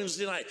hour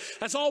Wednesday night.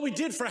 That's all we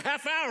did for a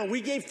half hour. We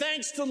gave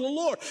thanks to the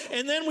Lord.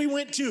 And then we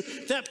went to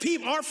that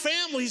our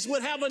families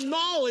would have a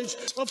knowledge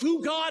of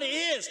who God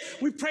is.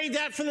 We prayed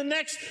that for the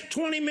next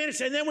 20 minutes.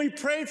 And then we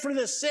prayed for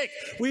the sick.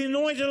 We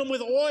anointed them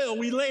with oil.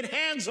 We laid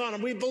hands on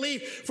them. We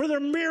believed for their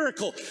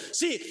miracle.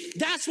 See,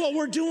 that's what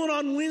we're doing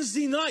on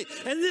Wednesday night.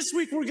 And this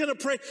week we're going to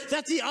pray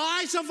that the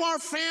eyes of our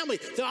family,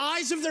 the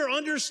eyes of their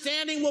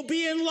understanding will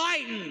be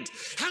enlightened.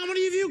 How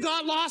many of you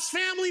got lost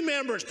family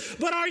members?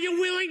 But are you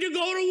willing to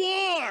go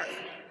to war?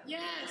 Yes.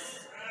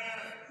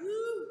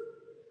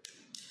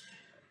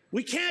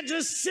 We can't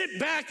just sit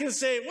back and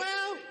say,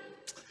 well,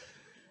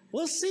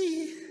 we'll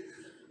see.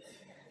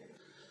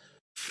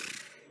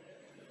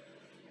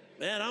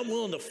 Man, I'm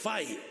willing to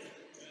fight.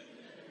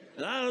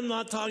 And I'm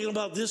not talking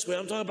about this way.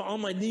 I'm talking about on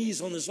my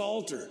knees on this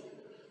altar,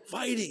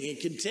 fighting and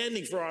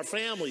contending for our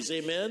families.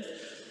 Amen.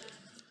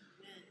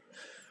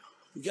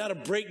 We got to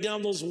break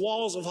down those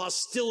walls of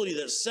hostility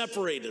that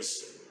separate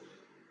us.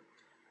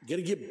 We got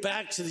to get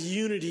back to the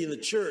unity in the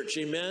church.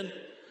 Amen.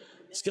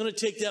 It's going to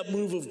take that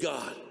move of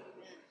God.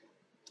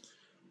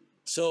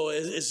 So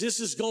as this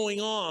is going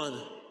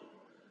on,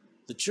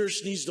 the church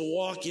needs to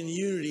walk in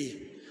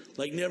unity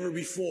like never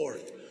before.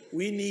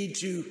 We need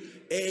to,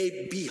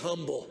 be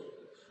humble.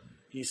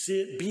 You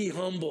see it? Be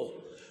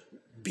humble.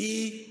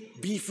 Be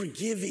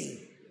forgiving.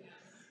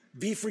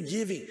 Be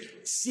forgiving.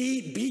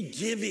 See, be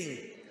giving.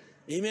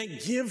 Amen.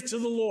 Give to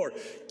the Lord.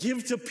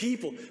 Give to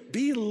people.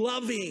 Be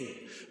loving.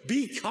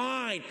 Be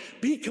kind.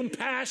 Be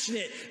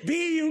compassionate.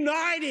 Be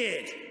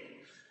united.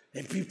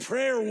 And be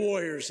prayer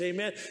warriors.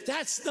 Amen.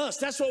 That's us.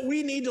 That's what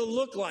we need to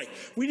look like.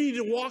 We need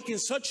to walk in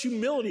such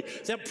humility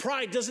that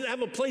pride doesn't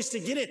have a place to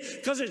get in,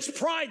 because it's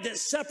pride that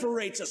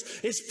separates us.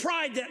 It's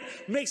pride that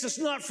makes us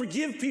not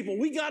forgive people.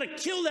 We got to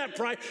kill that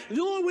pride. And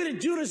the only way to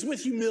do it is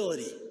with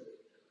humility.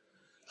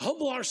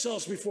 Humble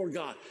ourselves before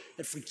God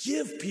and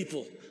forgive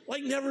people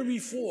like never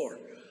before.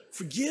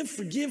 Forgive,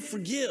 forgive,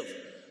 forgive.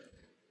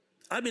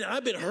 I mean,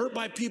 I've been hurt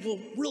by people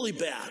really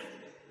bad.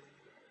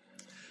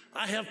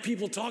 I have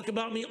people talk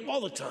about me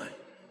all the time.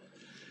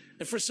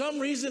 And for some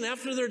reason,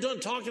 after they're done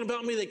talking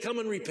about me, they come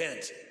and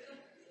repent.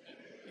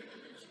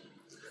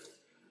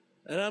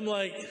 And I'm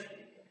like,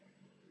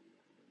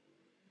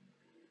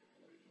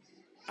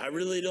 I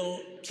really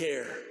don't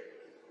care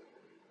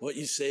what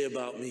you say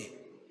about me.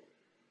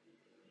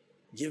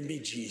 Give me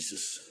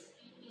Jesus.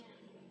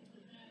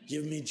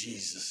 Give me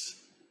Jesus.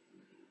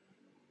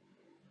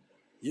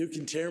 You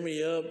can tear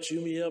me up, chew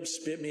me up,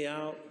 spit me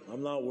out.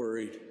 I'm not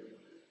worried.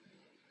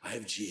 I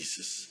have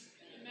Jesus.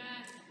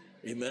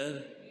 Amen.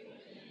 Amen.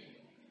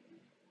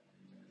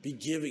 Be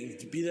giving.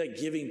 Be that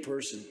giving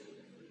person.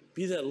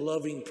 Be that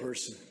loving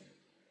person.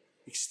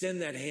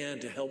 Extend that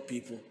hand to help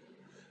people.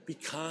 Be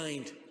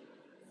kind.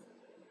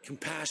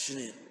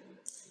 Compassionate.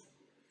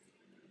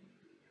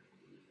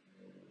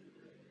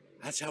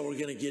 That's how we're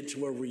going to get to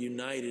where we're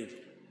united.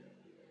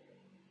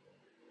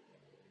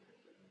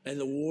 And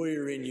the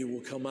warrior in you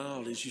will come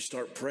out as you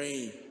start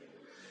praying.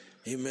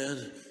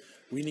 Amen.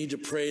 We need to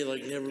pray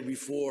like never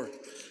before.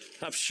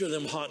 I'm sure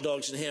them hot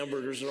dogs and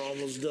hamburgers are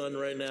almost done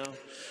right now.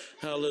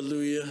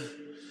 Hallelujah.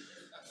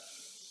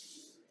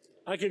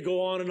 I could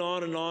go on and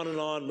on and on and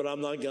on, but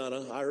I'm not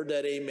gonna. I heard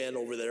that amen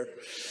over there.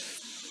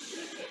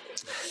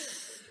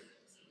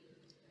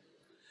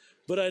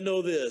 But I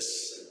know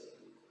this,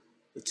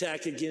 the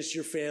attack against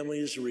your family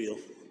is real.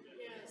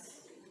 Yes.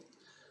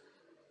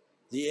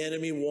 The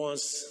enemy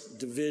wants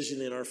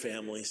division in our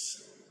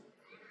families.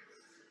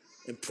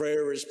 And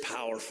prayer is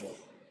powerful.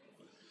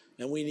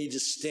 And we need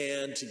to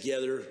stand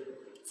together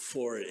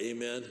for it,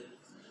 amen?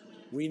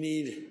 We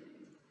need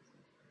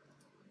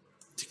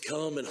to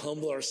come and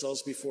humble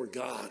ourselves before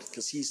God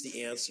because he's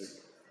the answer.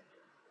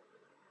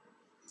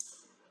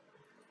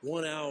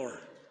 1 hour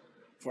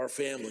for our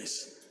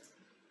families.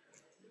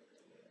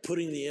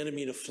 Putting the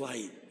enemy to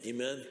flight,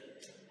 amen?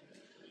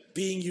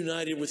 Being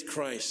united with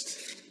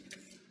Christ.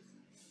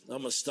 I'm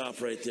going to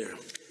stop right there.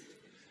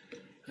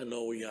 I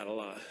know we got a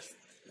lot.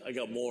 I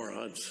got more.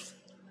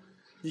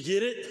 You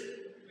get it?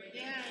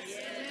 Yes.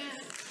 Yes.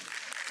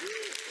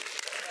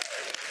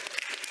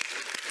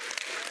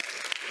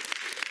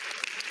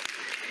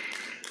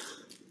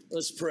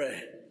 Let's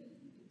pray.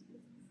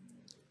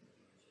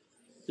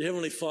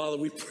 Heavenly Father,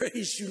 we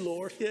praise you,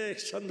 Lord.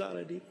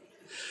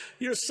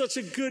 You're such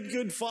a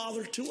good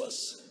Father to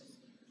us.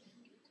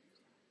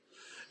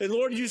 And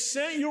Lord, you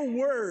sent your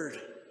word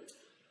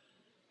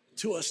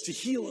to us to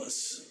heal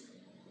us.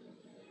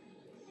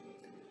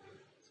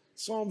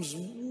 Psalms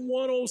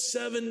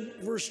 107,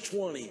 verse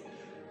 20.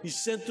 You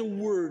sent the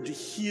word to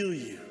heal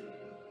you.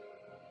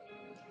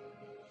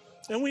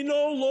 And we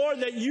know, Lord,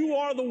 that you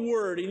are the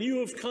word and you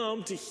have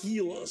come to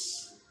heal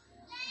us.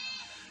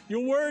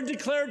 Your word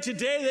declared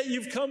today that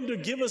you've come to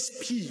give us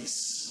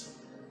peace.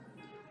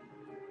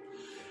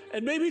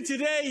 And maybe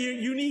today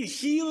you need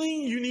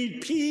healing, you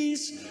need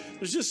peace.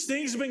 There's just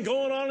things have been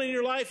going on in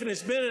your life and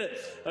it's been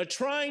a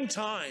trying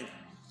time.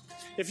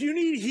 If you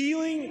need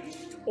healing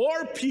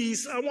or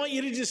peace, I want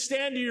you to just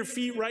stand to your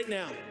feet right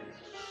now.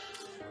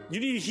 You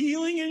need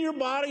healing in your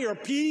body or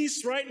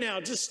peace right now,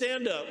 just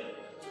stand up.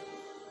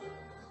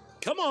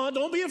 Come on,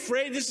 don't be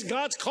afraid. This is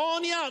God's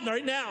calling you out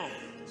right now.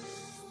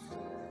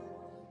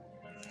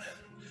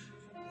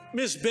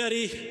 Miss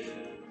Betty,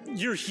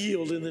 you're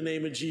healed in the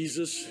name of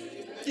Jesus.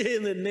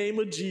 In the name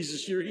of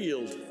Jesus, you're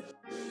healed.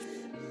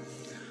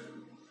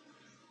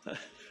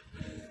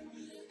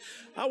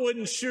 I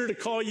wasn't sure to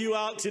call you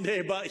out today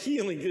about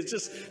healing. It's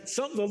just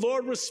something the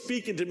Lord was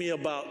speaking to me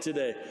about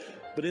today.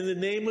 But in the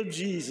name of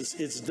Jesus,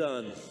 it's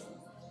done.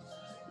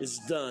 It's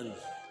done.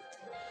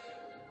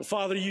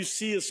 Father, you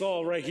see us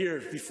all right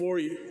here before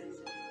you.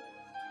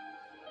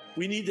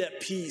 We need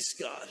that peace,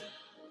 God.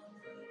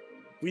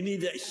 We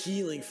need that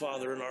healing,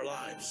 Father, in our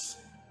lives.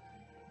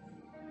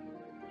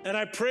 And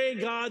I pray,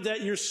 God,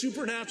 that your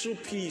supernatural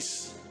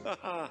peace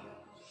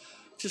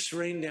just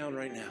rain down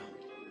right now.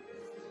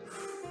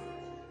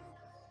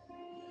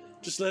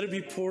 Just let it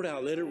be poured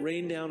out. Let it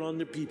rain down on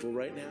the people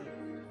right now.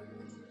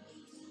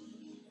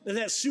 And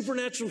that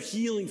supernatural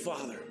healing,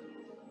 Father,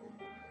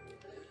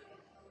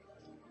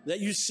 that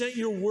you sent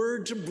your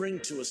word to bring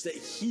to us, that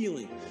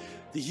healing,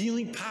 the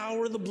healing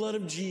power of the blood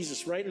of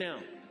Jesus right now.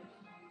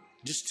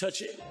 Just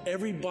touch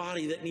every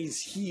body that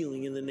needs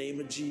healing in the name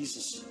of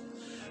Jesus.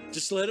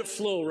 Just let it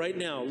flow right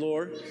now,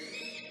 Lord.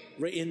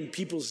 Right in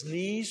people's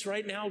knees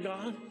right now,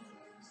 God.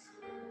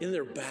 In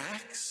their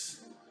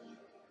backs,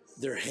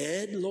 their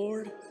head,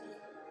 Lord.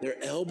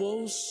 Their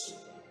elbows,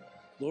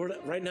 Lord,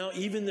 right now,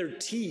 even their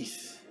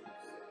teeth.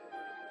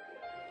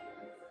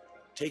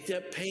 Take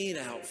that pain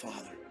out,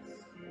 Father.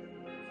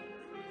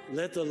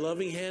 Let the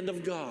loving hand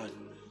of God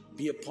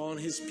be upon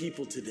his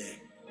people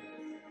today.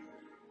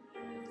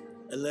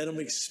 And let them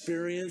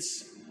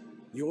experience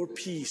your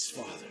peace,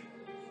 Father.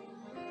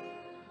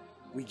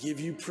 We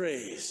give you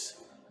praise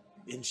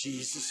in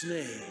Jesus'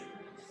 name.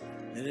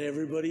 And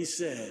everybody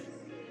said,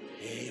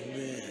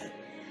 amen,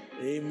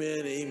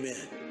 amen,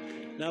 amen.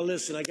 Now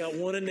listen, I got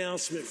one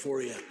announcement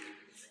for you.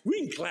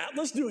 We can clap.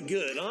 Let's do it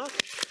good, huh?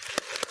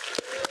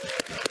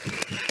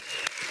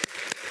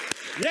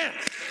 Yeah.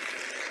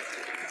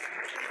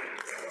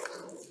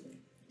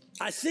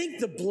 I think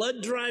the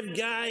blood drive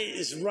guy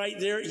is right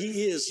there.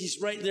 He is. He's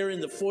right there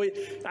in the foyer.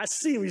 I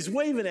see him. He's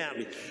waving at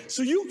me.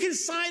 So you can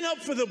sign up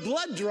for the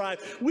blood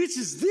drive, which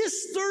is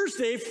this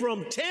Thursday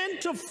from 10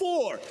 to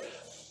 4.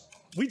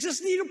 We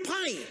just need a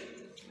pint.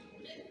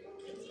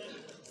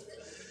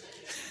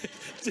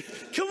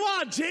 Come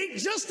on, Jake,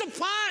 just a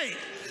pint.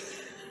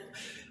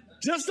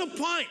 Just a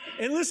pint.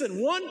 And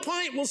listen, 1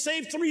 pint will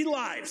save 3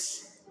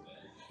 lives.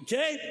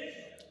 Okay?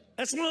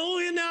 That's my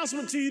only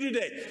announcement to you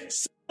today.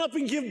 Sign up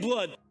and give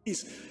blood,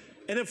 please.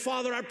 And then,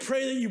 Father, I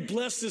pray that you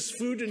bless this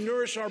food to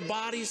nourish our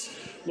bodies.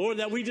 Lord,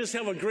 that we just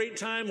have a great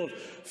time of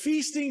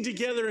feasting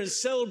together and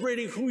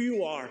celebrating who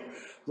you are.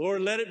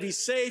 Lord, let it be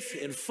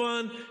safe and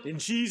fun. In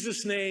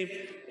Jesus' name,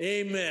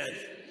 amen.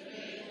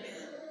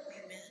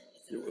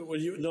 Well,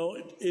 you know,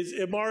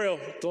 Mario,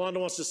 Delonda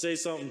wants to say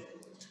something.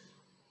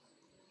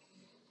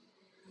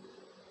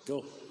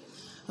 Go.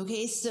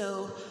 Okay,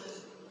 so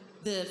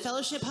The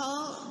fellowship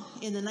hall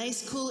in the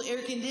nice, cool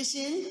air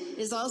condition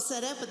is all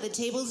set up with the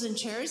tables and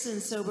chairs,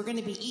 and so we're going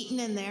to be eating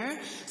in there.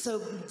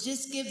 So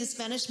just give the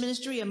Spanish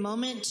ministry a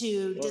moment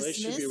to dismiss they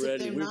should be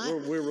ready. if they're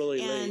not. We're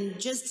really late. And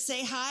just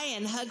say hi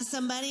and hug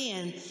somebody,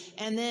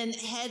 and then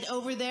head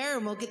over there,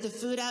 and we'll get the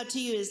food out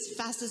to you as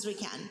fast as we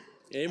can.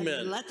 Amen.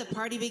 And let the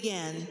party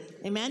begin.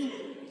 Amen.